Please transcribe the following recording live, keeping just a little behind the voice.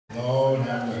Lord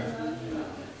have mercy.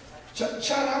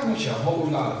 Child, I wish a whole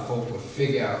lot of folk would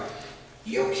figure out,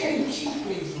 you can't keep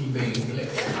me from being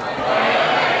blessed.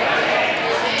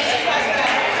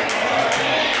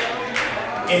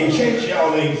 In case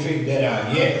y'all ain't figured that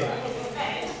out yet,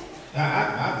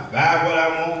 I buy what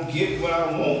I want, get what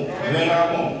I want, when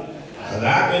I want. Because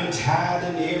I've been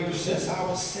tithing ever since I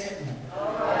was 7.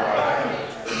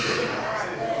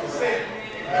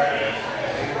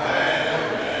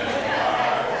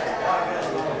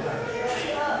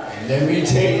 Let me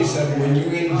tell you something, when you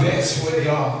invest with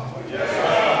God,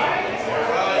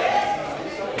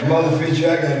 Mother Fisher,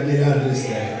 I got to get out of this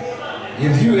thing.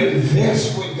 If you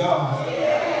invest with God,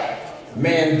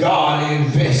 man, God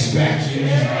invests back in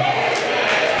you.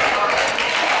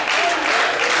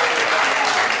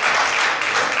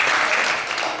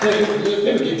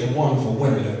 Let me get the one for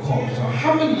women at Cornerstone.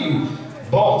 How many of you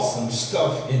bought some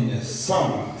stuff in the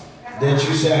summer that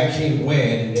you say I can't wear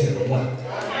it until the winter?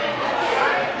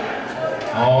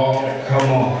 Oh, come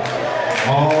on.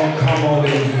 Oh, come on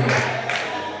in here.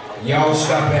 Y'all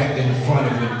stop acting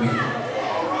funny with me.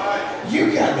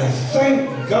 You got to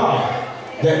thank God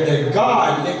that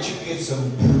God let you get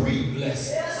some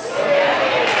pre-blessings.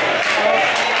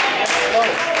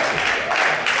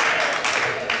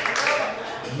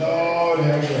 Lord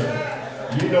have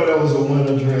mercy. You know that was a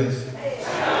winter dress.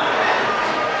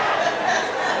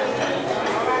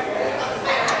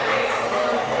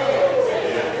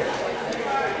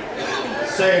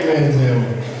 Say amen to him.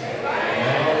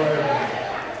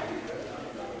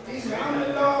 He said, I'm the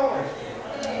Lord.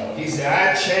 He said,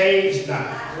 I change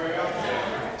not.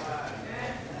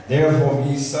 Therefore,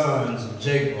 ye sons of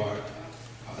Jacob are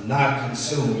not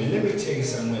consumed. And let me tell you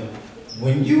something.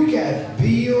 When you got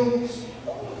bills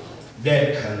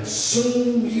that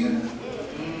consume you,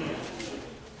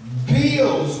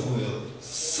 bills will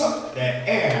suck the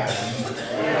air out of you.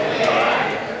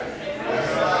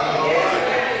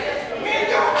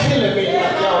 Killing me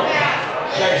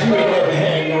like you ain't never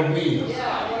had no bills.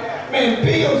 Man,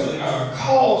 bills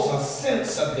cause a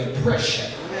sense of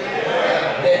depression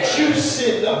that you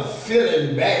sitting up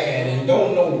feeling bad and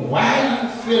don't know why you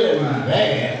feeling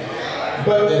bad,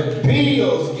 but the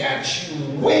bills got you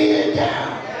weighted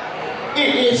down.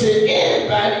 Is it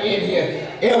anybody in here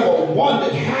ever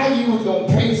wondered how you was gonna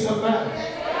pay somebody?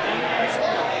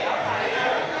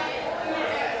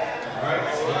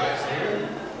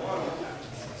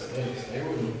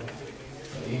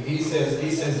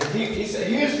 He said,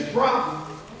 here's the problem.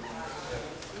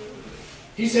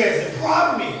 He says, the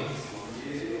problem is,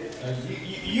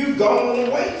 you've gone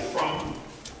away from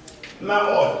my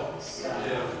ordinance.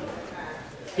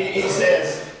 He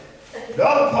says, the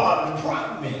other part of the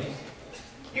problem is,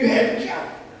 you hadn't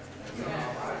counted.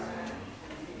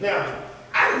 Now,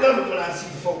 I love it when I see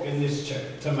folk in this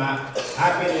church.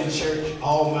 I've been in church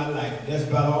all my life. That's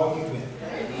about all you've been.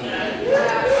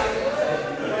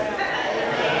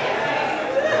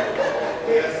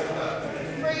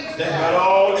 That's about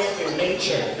all you've been in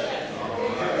church.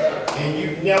 And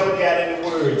you've never got any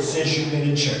words since you've been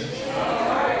in church.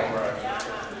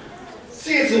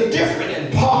 See, it's a difference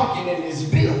in parking in this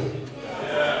building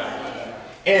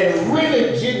and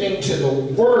really getting into the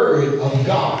Word of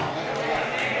God.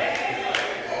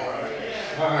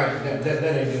 All right, that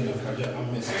ain't good enough. I'm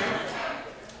missing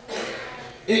it.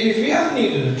 If you ever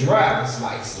needed a driver's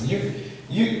license, you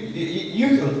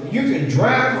can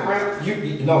drive around. You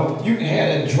can have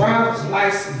a driver's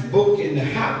license book in the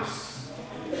house.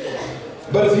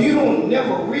 But if you don't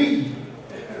never read,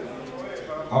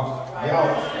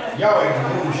 y'all ain't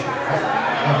delusional.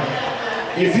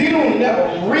 If you don't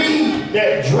never read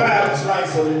that driver's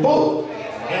license book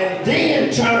and then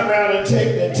turn around and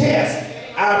take the test,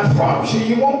 I promise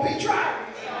you won't be driving.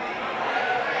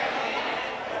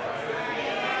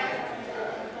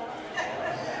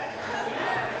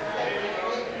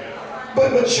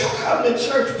 But you come to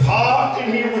church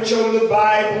parking here with your little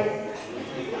Bible.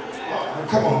 Oh,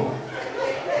 come on.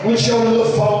 With your little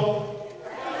phone.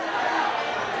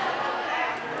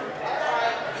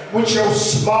 With your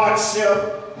smart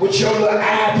self. With your little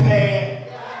iPad.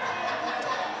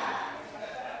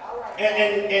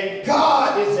 And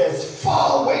God is as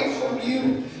far away from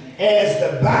you as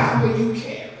the Bible you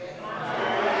carry.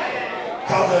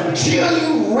 Because until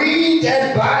you read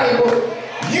that Bible,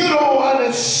 you don't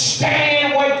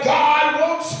understand what God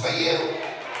wants for you.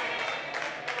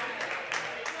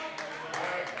 All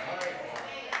right.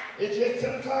 It's just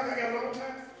 10 o'clock. I got a long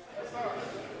time.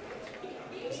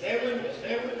 Stay with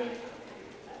me.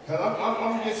 Because I'm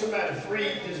going to get somebody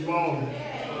freed this morning.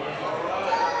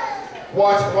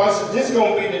 Watch it. This is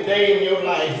going to be the day in your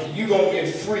life you're going to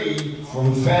get free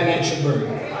from financial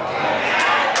burden.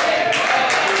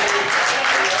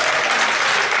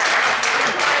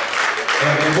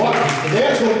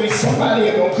 somebody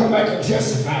is going to come back and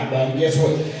testify about it. Guess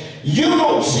what? You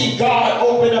don't see God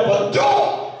open up a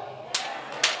door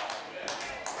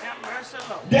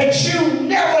that you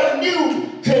never knew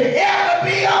could ever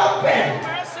be open.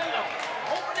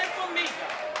 Open it for me,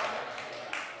 God.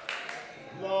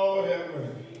 Lord have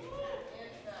mercy.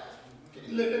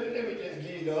 Let me just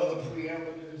give you the other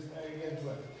preamble to this thing. Guess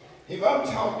what? If I'm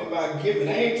talking about giving,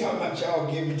 I ain't talking about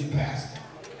y'all giving to pastor.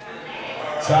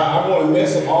 So I want to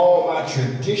mess up all my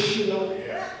traditional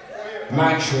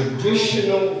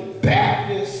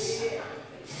Baptist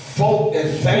folk that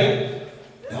think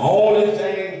the only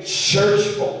thing church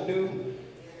folk do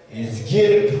is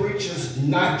getting preachers,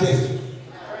 not this. Say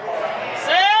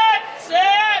it, say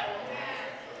it.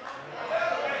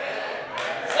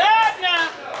 Say it now.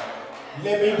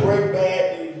 Let me break bad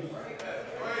news.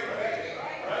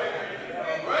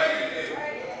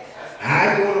 I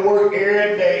go to work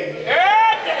every day.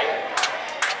 Every day.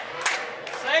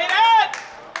 Say that.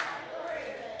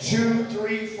 2,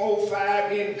 3, 4,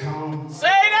 5 income. Say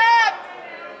that.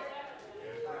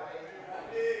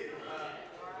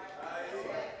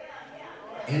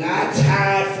 And I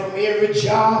tired from every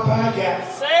job I got.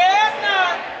 Say it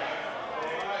now.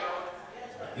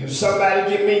 If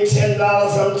somebody give me $10,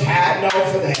 I'm tired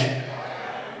off of that.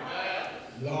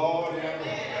 Lord have mercy.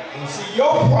 And see,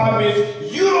 your problem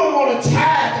is you don't want to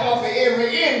tithe off of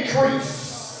every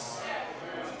increase.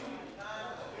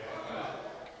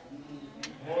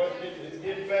 Boy, it's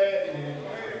getting bad in here.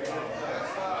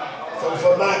 So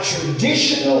for my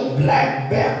traditional black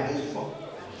Baptist folk,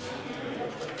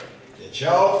 that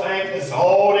y'all think that's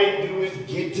all they do is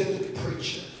get to the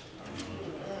preacher,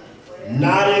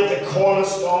 not at the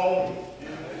Cornerstone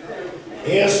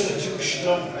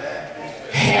Institutional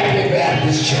Happy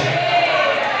Baptist Church.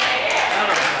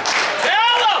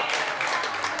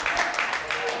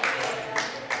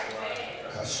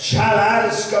 Because child, I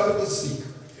discovered the secret.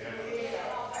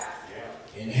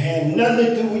 And it had nothing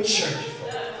to do with church.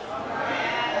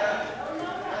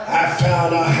 I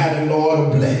found out how the Lord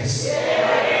will bless.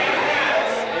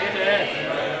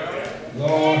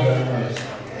 Lord have mercy.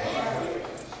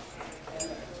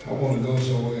 I want to go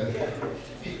somewhere.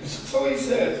 So he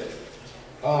said,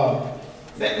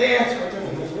 they asked her,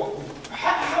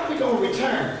 how are we going to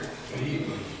return?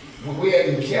 We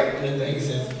hadn't kept anything. He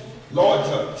says, Lord,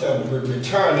 tell them,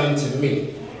 return unto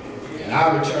me, and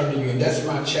I'll return to you. And that's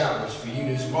my challenge for you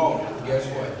this morning. Guess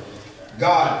what?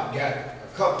 God got a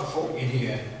couple folk in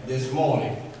here this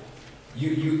morning.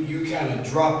 You kind of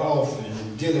drop off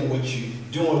and doing what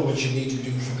you need to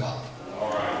do for God.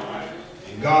 All right.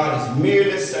 And God is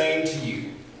merely saying to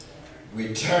you,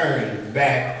 return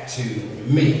back to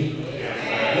me.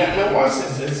 Now watch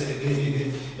this.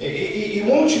 He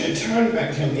wants you to turn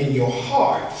back to him in your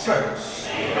heart first.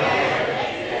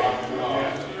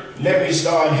 Let me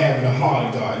start having a heart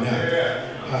of God.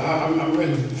 Now, I'm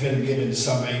really finna get into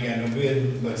something I ain't got no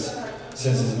business, but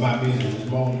since it's my business this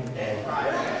morning.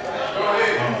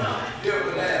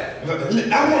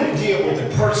 I want to deal with the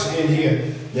person in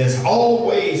here that's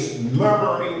always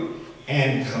murmuring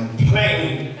and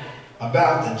complaining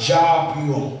about the job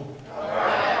you own.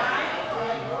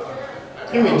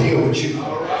 Let me deal with you.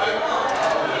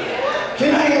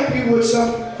 Can I help you with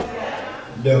something?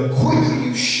 The quicker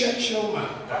you shut your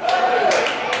mouth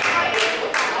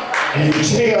and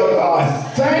tell God,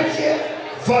 thank you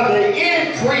for the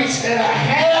increase that I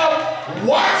have,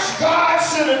 watch God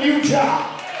send a new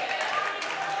job.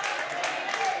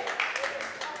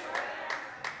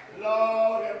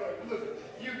 Lord, look,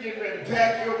 you get ready to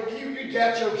pack you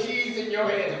got your keys in your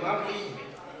hand and I'm leaving.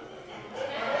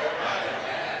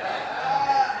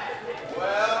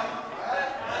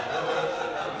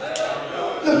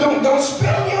 Don't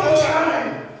spend your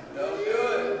time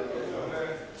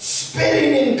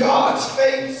spitting in God's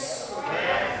face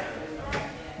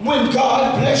when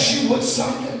God bless you with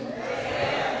something.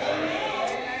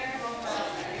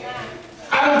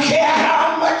 I don't care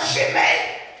how much you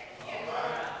make.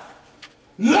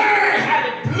 Learn how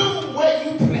to bloom where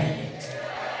you plant it.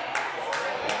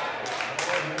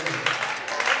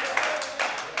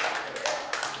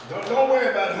 Don't worry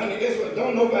about it, honey. Guess what?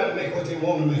 Don't nobody make what they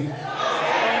want to make.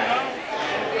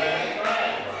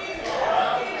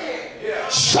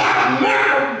 Stop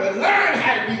murmuring, but learn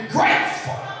how to be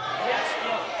grateful.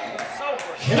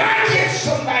 Can I get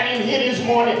somebody in here this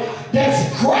morning that's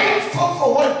grateful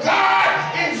for what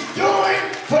God is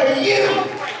doing for you?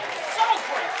 So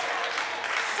grateful.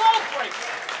 So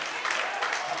grateful.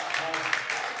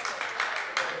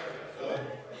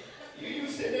 You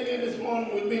sitting in here this morning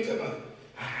with me talking about,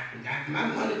 my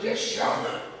money just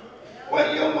short.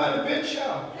 Well, your money been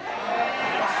short.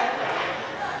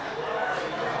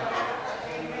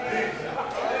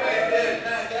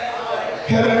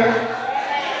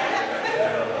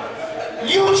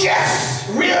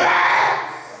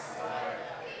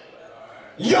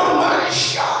 your money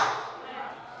short.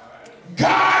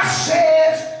 God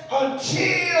says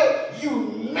until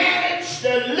you manage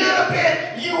the little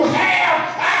bit you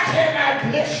have, I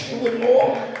cannot bless you with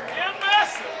more.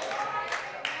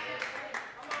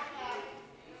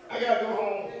 I got to go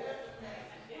home.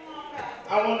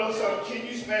 I want to know something. Can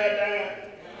you spare a dime?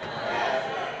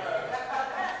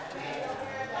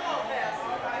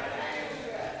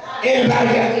 Anybody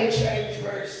got their change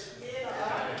verse?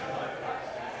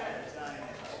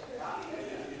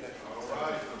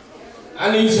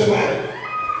 I need somebody.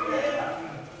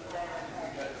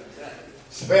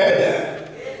 Spare that.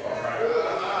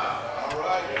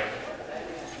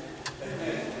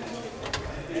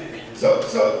 So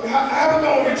how we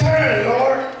gonna return,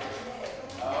 Lord?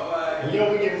 And you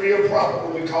know we get real proper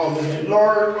when we call this,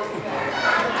 Lord.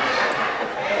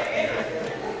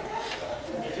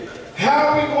 How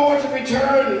are we going to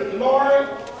return, Lord?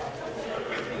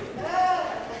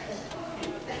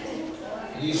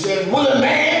 He says, will a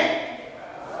man?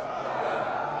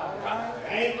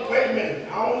 Wait a minute,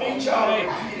 I don't need y'all to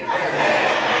repeat it.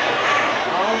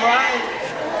 All right.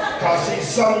 Because see,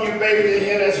 some of you babies in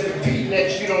here that's repeating that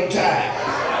you don't tie.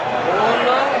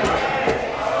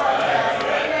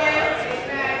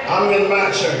 I'm in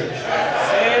my church.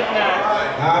 Say it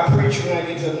now. I preach when I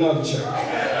get to another church. I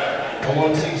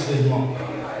want to teach this morning.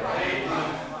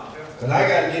 Because I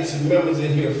got to get some members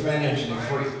in here financially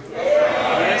free.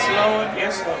 Yes, Lord.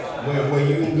 Yes, Lord. Where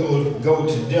you can go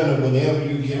to dinner whenever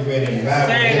you get ready and buy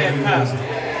whatever you want. Say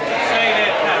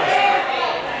that,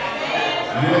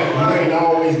 Pastor. You ain't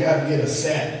always got to get a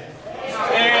salad. Say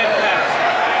that, Pastor.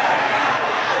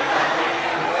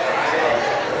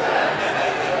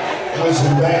 With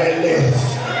some bad lettuce.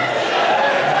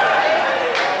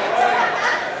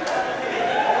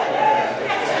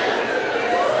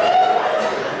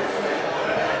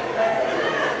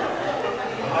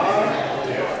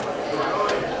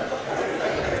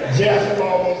 Yes, I'm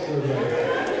almost through.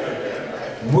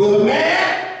 Will a man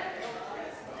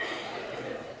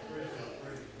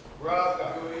rob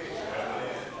God?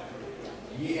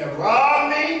 Ye have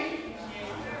robbed me.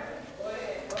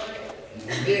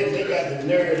 And then they got the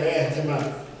nerve to ask him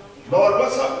out, Lord,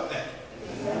 what's up with that?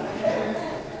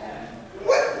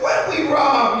 What we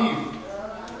rob you?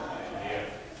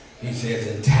 He says,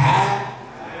 in tithe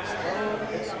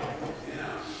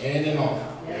and in offering.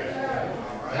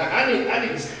 I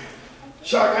need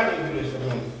Shark, I need to do this for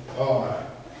them. All right.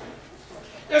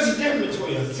 There's a difference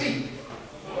between a thief.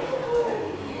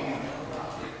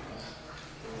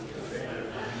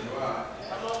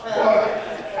 Boy,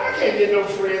 I can't get no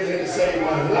friends here to save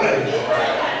my life.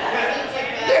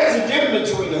 There's a difference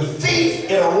between a thief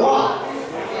and a robber.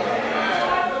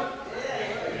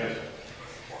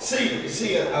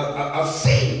 See, a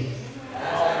thief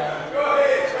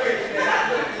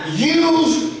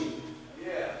usually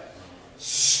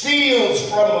steals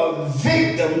from a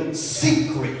victim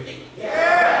secretly.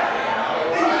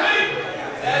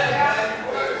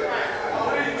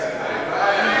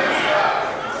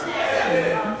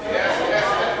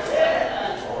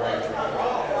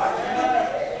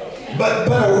 But a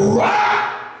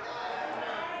rob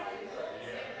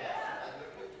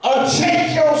or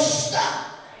take your stuff.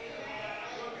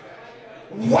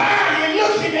 Why are you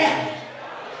looking at it?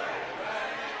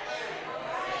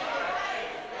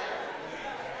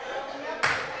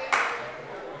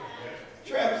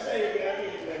 Travis, say it again. I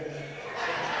need you like that.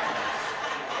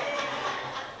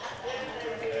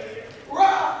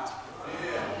 Rob.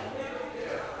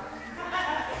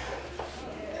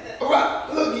 Rob,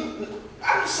 look,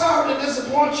 I'm sorry to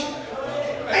disappoint you.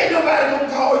 Ain't nobody gonna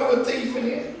call you a thief in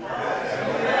here.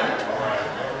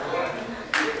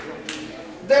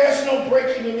 There's no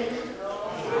breaking in it.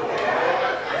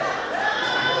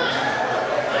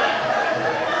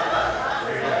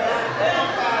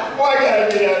 Why I gotta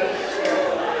do that?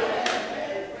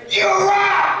 You're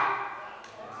right.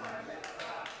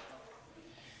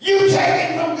 You take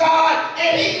it from God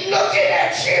and He's looking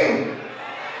at you.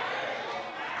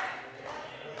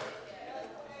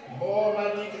 Boy, my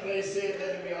deacon, they said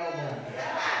that to me all morning.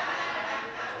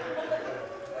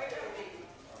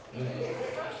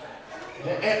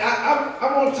 And I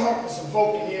want to talk to some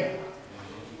folk in here.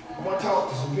 I want to talk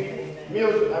to some people.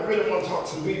 Mildred, I really want to talk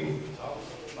to some people.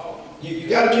 You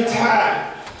got to get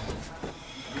tired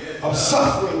of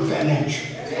suffering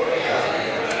financially.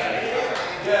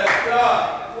 Yes, God.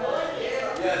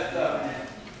 Yes, sir.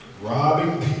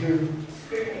 Robbing Peter.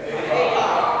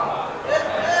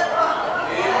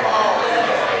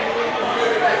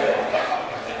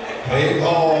 Pay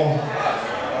Paul.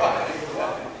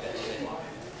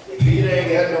 Peter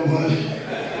ain't got no money.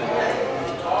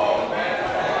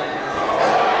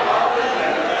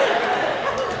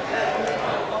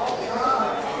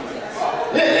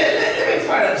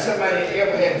 somebody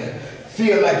ever had to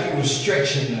feel like you were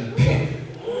stretching a pin?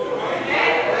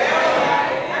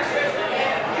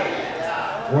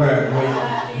 Where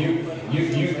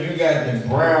you got the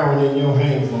brown in your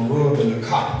hand from rubbing the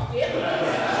copper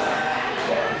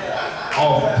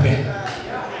off the pen.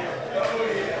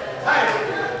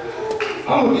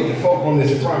 I'm gonna get the folk on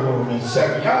this front row in a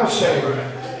second. Y'all say,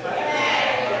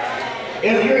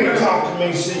 and you ain't talked to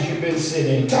me since you've been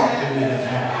sitting. Talk to me this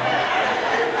morning.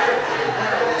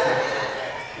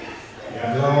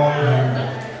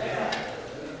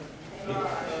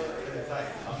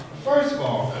 First of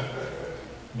all,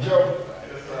 Joe,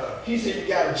 he said you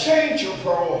gotta change your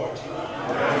priority.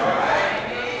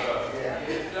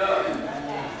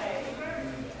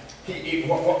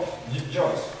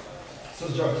 Joyce,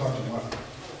 Sister Joyce talked to me.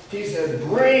 He said,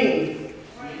 bring.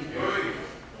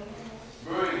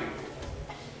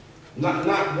 Not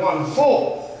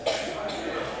 1/4.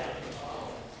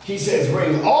 He says,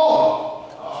 bring all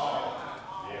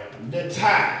the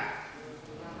time.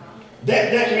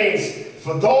 That means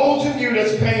for those of you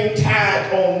that's paying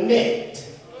tithe on net,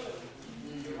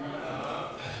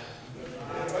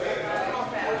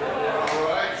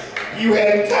 you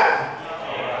hadn't tithe.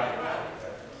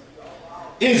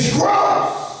 It's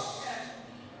gross.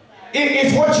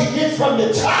 It's what you get from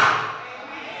the top.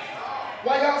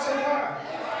 Why y'all say why?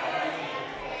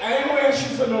 I ain't gonna ask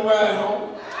you for no ride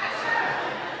home.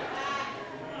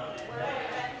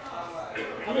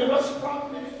 I mean, what's the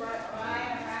problem?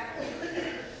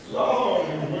 Lord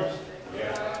have mercy.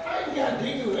 I ain't got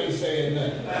deacons ain't saying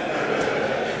nothing.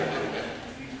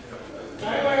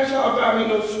 I ain't gonna ask y'all about me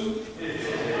no suit.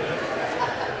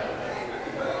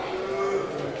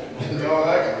 No, I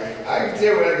can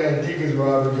tell when I got deacons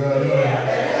robbing God.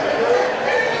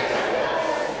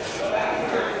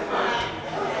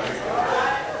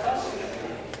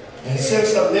 And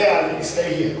since I'm there, I need to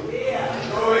stay here.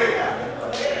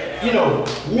 You know,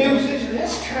 musicians,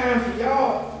 it's time for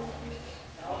y'all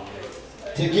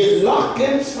to get locked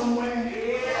in somewhere,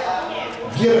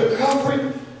 get a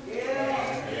covering.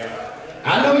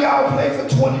 I know y'all play for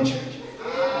 20 churches.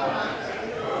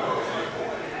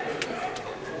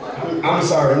 I'm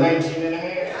sorry, 19 and a half.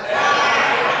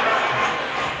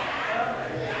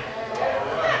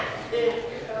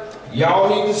 Y'all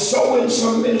need to sow in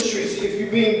some ministries if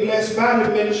you're being blessed by the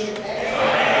ministry.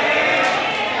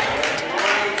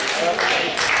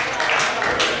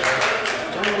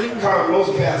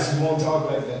 Most pastors won't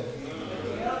talk like that.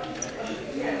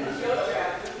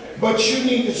 But you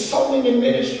need to sow in the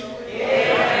ministry.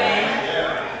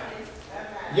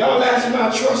 Y'all ask my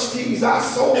trustees, I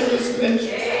sow in this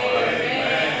ministry.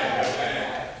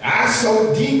 I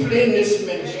sow deeply in this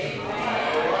ministry.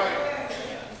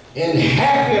 And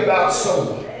happy about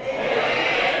sowing.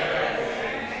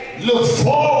 Look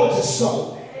forward to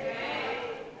sowing.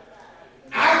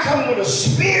 I come with a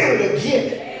spirit of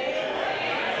giving.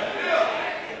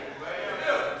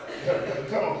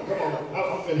 Come on.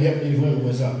 I'm finna help these women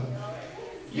with something.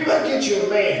 You better get you a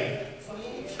man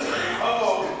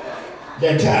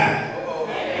that time.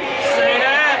 Say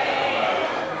that.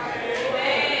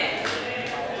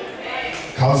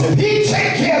 Because if he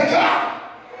take care of God,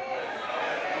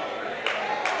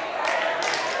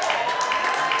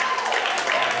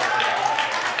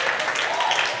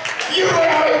 you were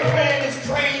out here playing this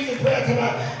crazy prayer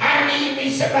tonight. I need me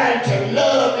somebody to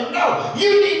love and know. You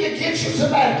need to get you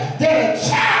somebody that'll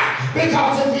try.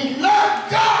 Because if he loves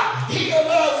God, he'll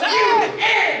love you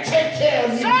and take care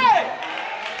of you.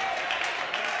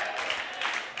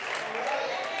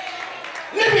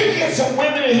 Let me get some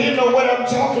women in here know what I'm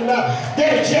talking about.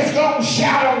 They're just gonna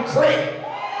shout on credit.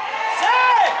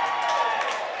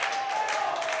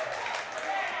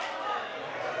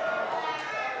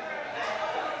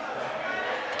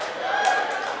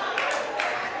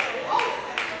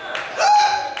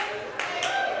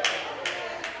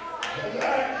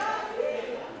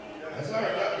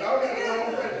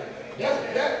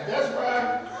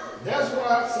 That's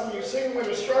why some of you single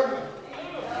women are struggling.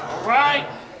 All right.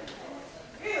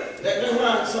 That's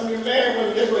why some of you married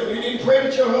women, guess what? You need to pray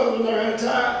that your husband learn how to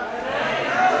tithe.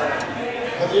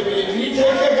 Because if he take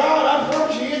care of God, I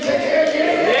promise you, he'll take care of you.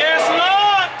 Yes,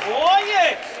 Lord. Oh,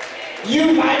 yes.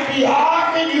 You might be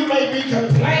arguing, you may be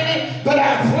complaining, but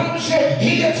I promise you,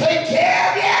 he'll take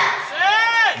care of you.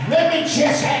 Let me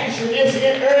just ask you this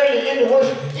in early in the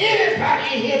worship.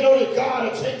 Anybody in here know that God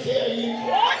will take care of you?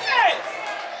 Oh, yes.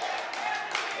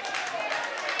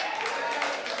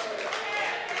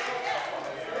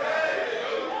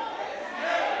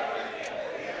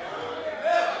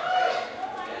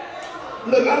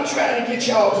 Look, I'm trying to get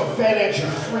y'all to financial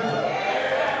freedom.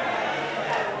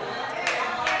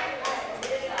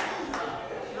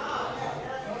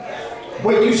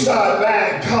 when you start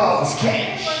buying cars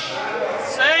cash.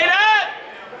 Say that.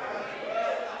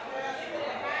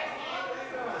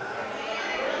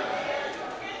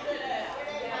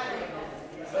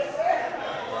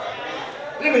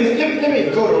 Let me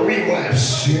go to rewind.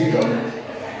 Here you go.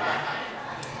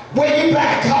 When you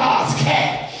buy cars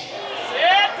cash.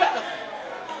 Yep.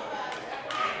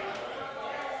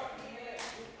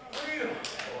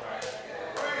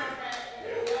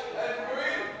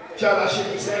 Child, I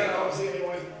should be saying all I'm saying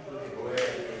anyway.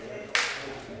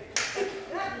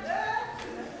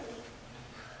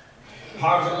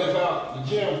 How does it live out the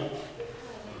gym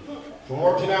from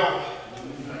working out?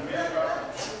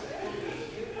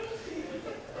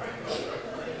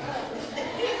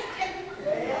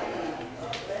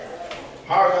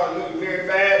 Hard on looking very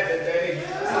bad that day.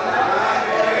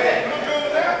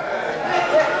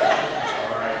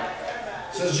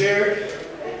 So Jerry,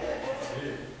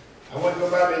 I want to go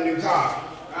buy me a new car.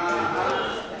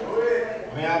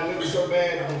 Man, I'm looking so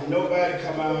bad, but nobody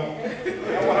come out.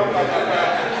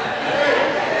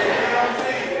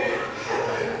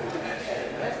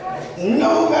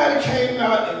 Nobody came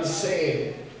out and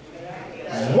said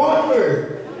one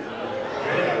word.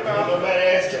 Nobody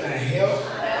asked, can I help?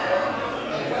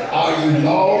 Are you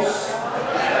lost?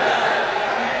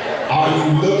 Are you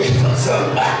looking for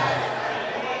somebody?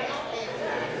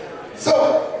 So,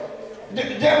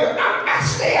 I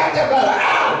stay out there about an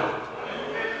hour.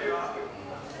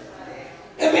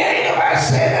 And man, ain't nobody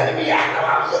said that to me. I know I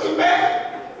was looking bad.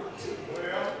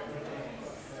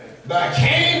 But I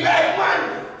came back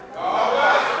Monday.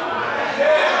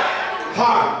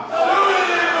 Hard.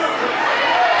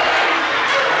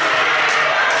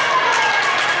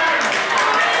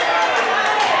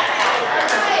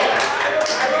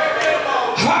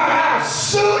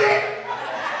 Suited,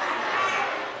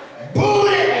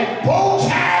 booted, and bow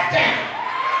tied down.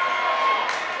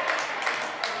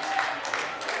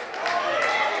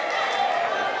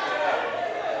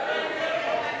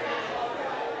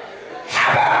 How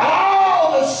about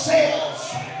all the sales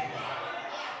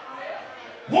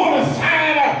want to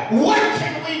find out what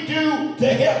can we do to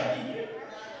help you?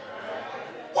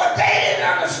 What they didn't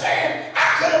understand, I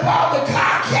could have bought the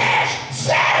car cash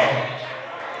Saturday.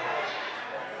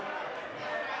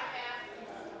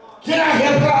 Can I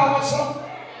help y'all with something?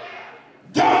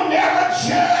 Don't never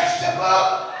judge the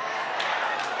book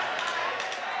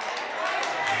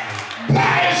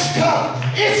by its cover.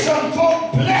 It's some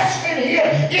folk blessed in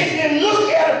here. If you look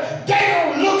at them, they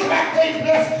don't look like they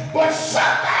blessed, but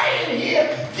somebody in here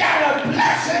got a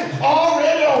blessing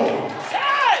already on them.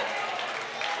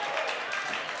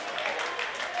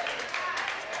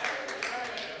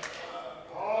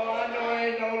 Oh, I know I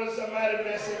ain't noticed somebody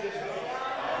blessing this book.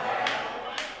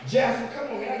 Jeff, come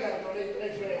on here. I gotta go. They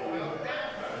playing with me.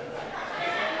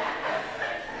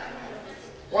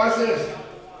 Watch this.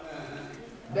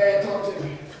 Dad, talk to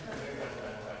me.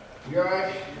 You all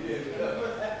right?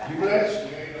 You blessed?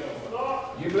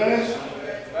 You blessed?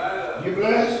 You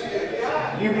blessed?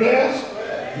 You blessed?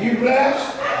 You blessed?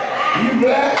 You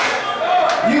blessed?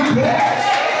 You blessed?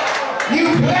 You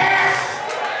blessed?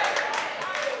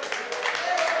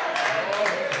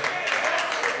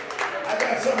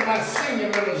 Some of my senior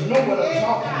members know what I'm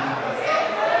talking about.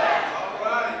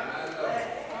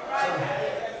 So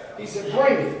he said,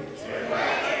 bring it.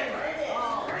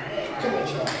 Come on,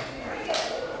 y'all.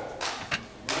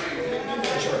 Give me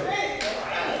a tray.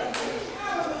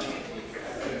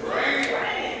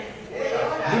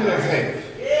 Do me a favor.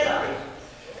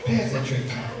 Pass that tray,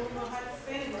 come.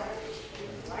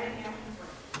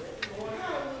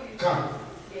 Come.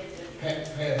 Pass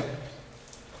it.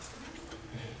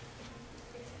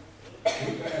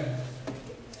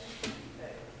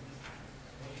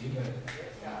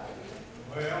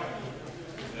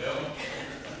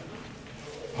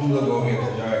 I'm gonna go ahead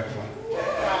and y'all have fun.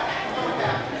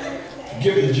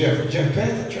 Give it to Jeff. Jeff,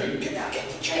 pass the tray. Get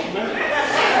the tray, man.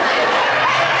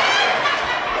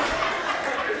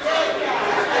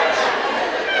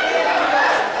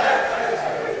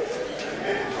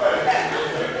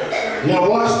 Now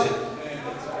watch this.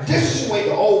 This is the way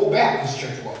the old Baptist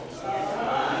church was.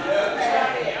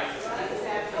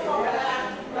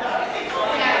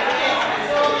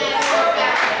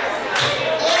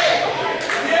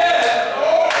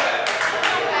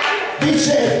 He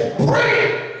says,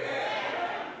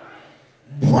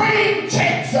 bring,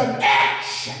 take some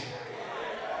action.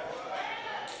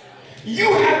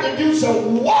 You have to do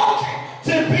some walking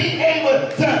to be able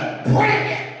to bring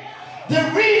it.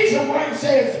 The reason why he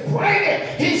says bring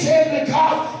it, he says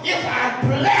because if I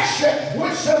bless you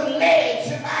with some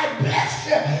legs, if I bless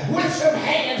you with some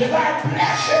hands, if I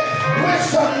bless you with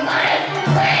some money,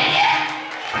 bring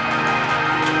it.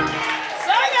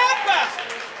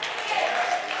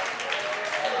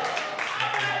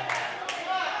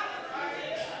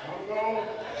 on.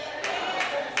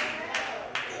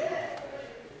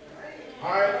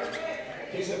 All right.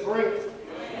 He said, bring it.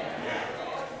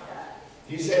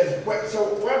 He says, so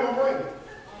where am I bringing it?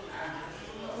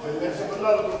 And that's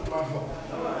another group of my folks.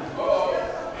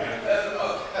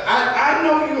 I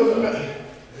know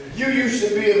you used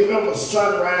to be a member of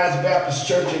Sunrise Baptist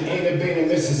Church in Enid Beatty,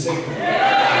 Mississippi.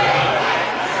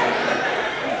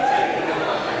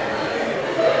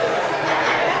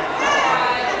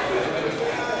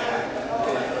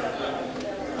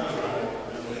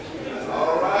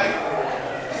 All right.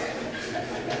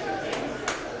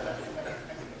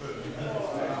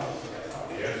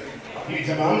 You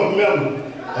tell me, I'm a member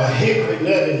of Hickory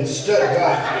Nut in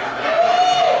Stuttgart,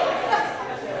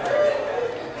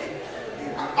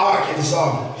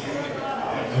 Arkansas,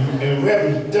 and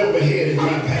Reverend Dumberhead is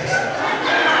my pastor.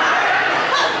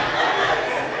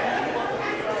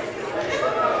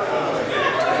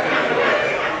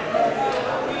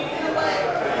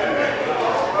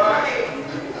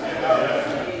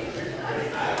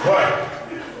 What?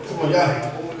 Come on,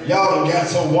 y'all done got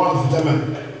so wonderful to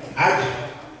me.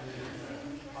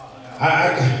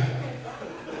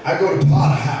 I go to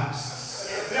Potter House.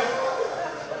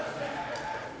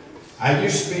 I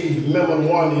used to be member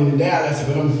one in Dallas,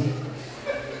 but I'm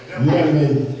member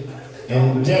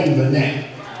in Denver now.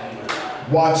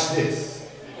 Watch this.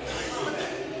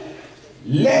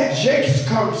 Let Jakes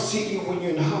come see you when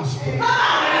you're in the hospital.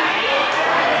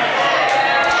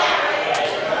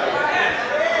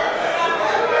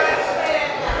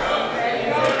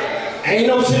 Ain't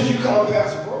no sense you call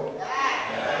Pastor Brodie.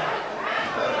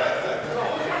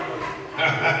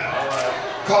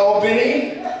 Call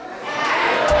Benny.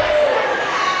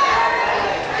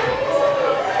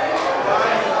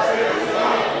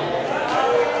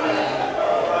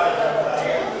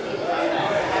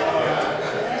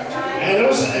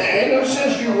 Ain't no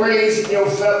sense you raising your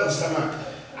fellas tonight.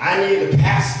 I need a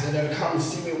pastor that'll come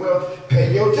see me. Well,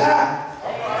 pay your tithe.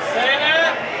 Say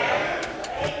that.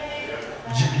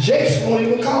 Jakes won't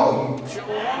even call you.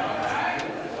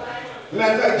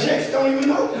 Matter of fact, Jakes don't even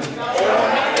know you.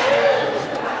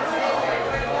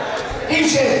 He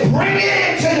says, bring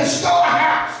it into the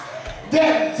storehouse,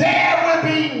 that there will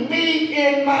be meat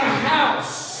in my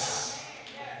house.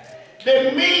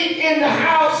 The meat in the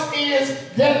house is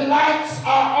the lights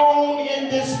are on in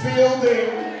this building.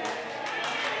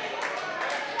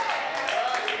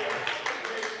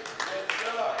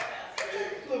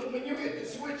 Look, when you hit the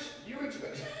switch, you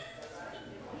expect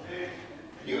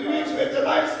the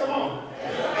lights to come on.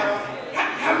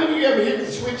 How many of you ever hit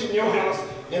the switch in your house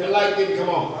and the light didn't come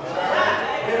on?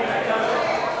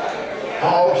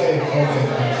 Oh, okay.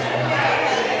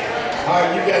 All right,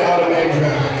 you got automatic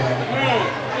drive.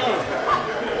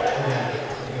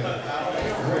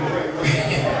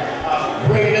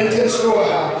 Bring it into the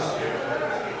storehouse.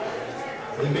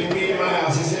 There'll be meat in my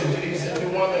house. He said, do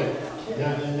one thing.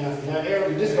 Now,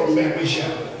 Eric, this is going to make me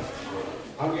shout.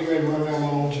 I'm getting ready to run around my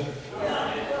own church.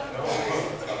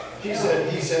 He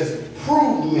says,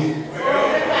 prove me.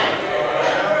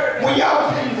 Will y'all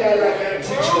please act like I'm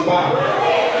teaching the Bible?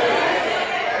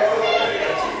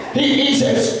 He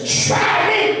says, try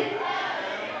me.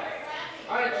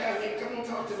 All right, Kathleen, come on,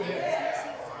 talk to me here.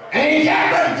 Ain't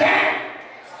got but a dime.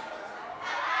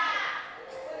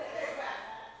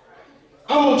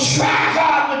 I'm going to try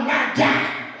God with my dime.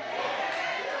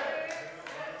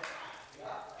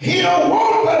 He don't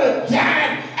want but a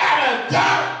dime out of a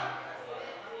dollar.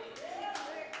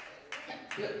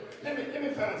 Let me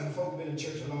find some folk been in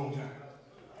church a long time.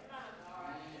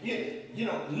 You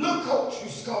know, little coach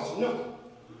used to cost a nickel.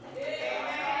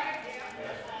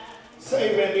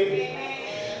 Say amen, baby.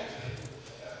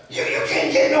 You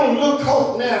can't get no little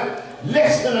coat now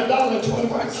less than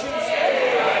 $1.25.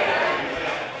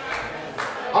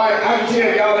 All right, I can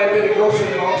tell y'all ain't been to grocery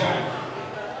in a long time.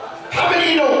 How many of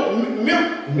you know milk?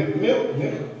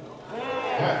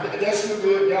 Right, that's too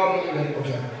good. Y'all don't do that.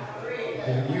 Okay.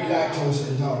 You lactose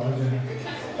intolerant. Okay.